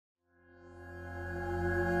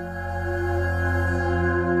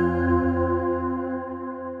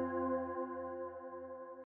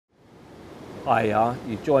Hiya,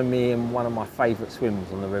 you join me in one of my favourite swims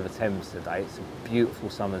on the River Thames today. It's a beautiful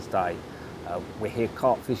summer's day. We're here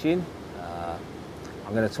carp fishing.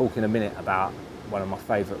 I'm going to talk in a minute about one of my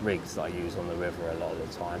favourite rigs that I use on the river a lot of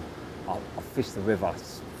the time. I've fished the river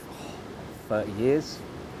 30 years,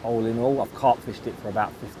 all in all. I've carp fished it for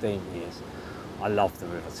about 15 years. I love the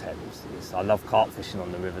River Thames. I love carp fishing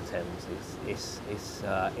on the River Thames. It's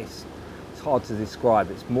hard to describe.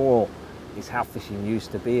 It's how fishing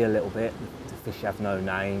used to be a little bit. The fish have no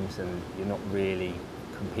names and you're not really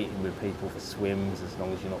competing with people for swims as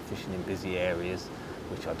long as you're not fishing in busy areas,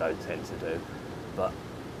 which I don't tend to do. But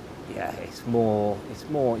yeah, it's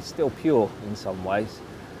still pure in some ways.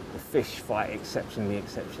 The fish fight exceptionally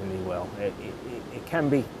well. It can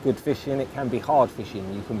be good fishing, it can be hard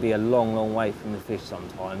fishing. You can be a long way from the fish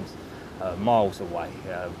sometimes, miles away.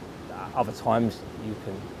 Other times you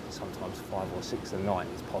can, sometimes 5 or 6 a night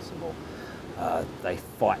is possible. They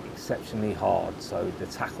fight exceptionally hard, so the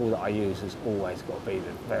tackle that I use has always got to be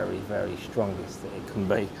the very strongest that it can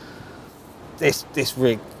be. This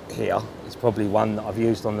rig here is probably one that I've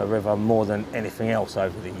used on the river more than anything else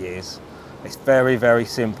over the years. It's very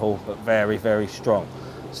simple but very strong.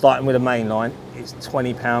 Starting with a main line, it's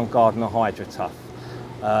 20-pound Gardner Hydra Tough.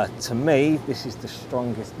 To me, this is the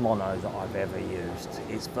strongest mono that I've ever used.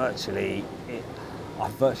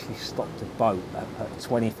 I've virtually stopped a boat, a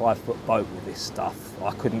 25-foot boat with this stuff.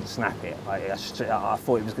 I couldn't snap it. I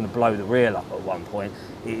thought it was going to blow the reel up at one point.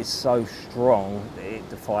 It is so strong that it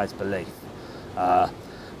defies belief.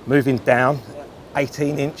 Moving down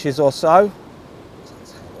 18 inches or so,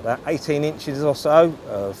 about 18 inches or so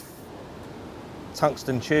of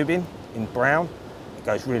tungsten tubing in brown. It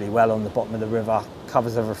goes really well on the bottom of the river,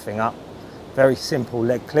 covers everything up. Very simple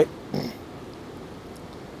leg clip.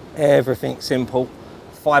 Everything simple.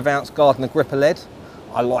 5-ounce Gardner gripper lead.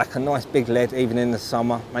 I like a nice big lead even in the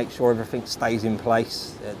summer. Make sure everything stays in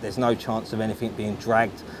place. There's no chance of anything being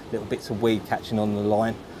dragged, little bits of weed catching on the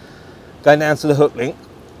line. Going down to the hook link.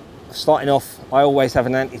 Starting off, I always have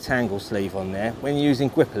an anti-tangle sleeve on there. When using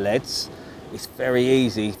gripper leads, it's very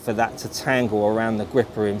easy for that to tangle around the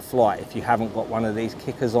gripper in flight if you haven't got one of these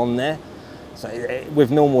kickers on there. So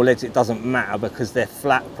with normal leads it doesn't matter because they're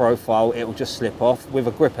flat profile, it will just slip off. With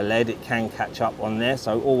a gripper lead it can catch up on there,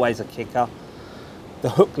 so always a kicker. The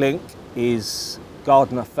hook link is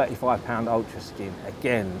Gardner 35-pound Ultra Skin.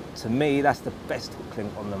 Again, to me that's the best hook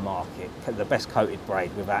link on the market, the best coated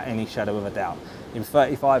braid without any shadow of a doubt. In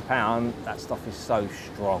 35-pound, that stuff is so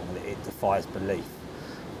strong that it defies belief.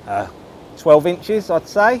 12 inches I'd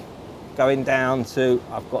say, going down to,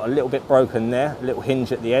 I've got a little bit broken there, a little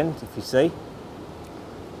hinge at the end if you see.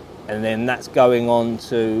 And then that's going on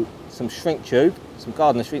to some shrink tube, some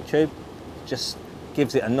Gardner shrink tube. Just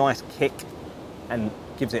gives it a nice kick and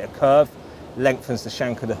gives it a curve, lengthens the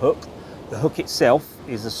shank of the hook. The hook itself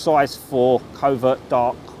is a size 4 covert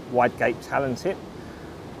dark wide gate talon tip.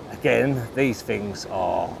 Again, these things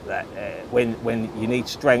are, when you need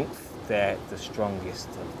strength, they're the strongest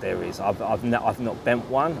there is. I've not bent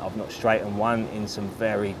one, I've not straightened one in some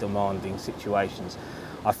very demanding situations.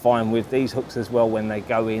 I find with these hooks as well, when they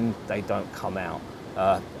go in, they don't come out.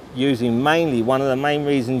 One of the main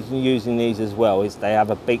reasons you're using these as well is they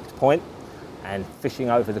have a beaked point, and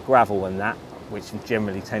fishing over the gravel and that, which I'm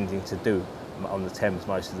generally tending to do on the Thames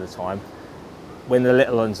most of the time, when the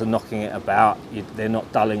little ones are knocking it about, they're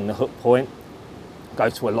not dulling the hook point. Go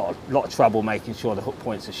to a lot of trouble making sure the hook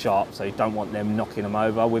points are sharp, so you don't want them knocking them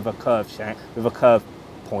over. With a curved shank, with a curved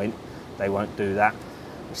point, they won't do that.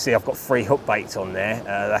 You see I've got 3 hook baits on there.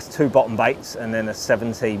 That's 2 bottom baits and then a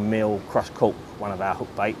 17mm crushed cork, one of our hook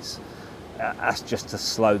baits. That's just to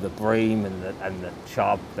slow the bream and the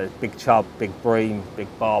chub, the big chub, big bream, big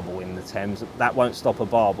barbel in the Thames. That won't stop a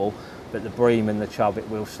barbel, but the bream and the chub, it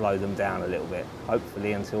will slow them down a little bit,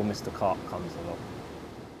 hopefully until Mr. Carp comes along.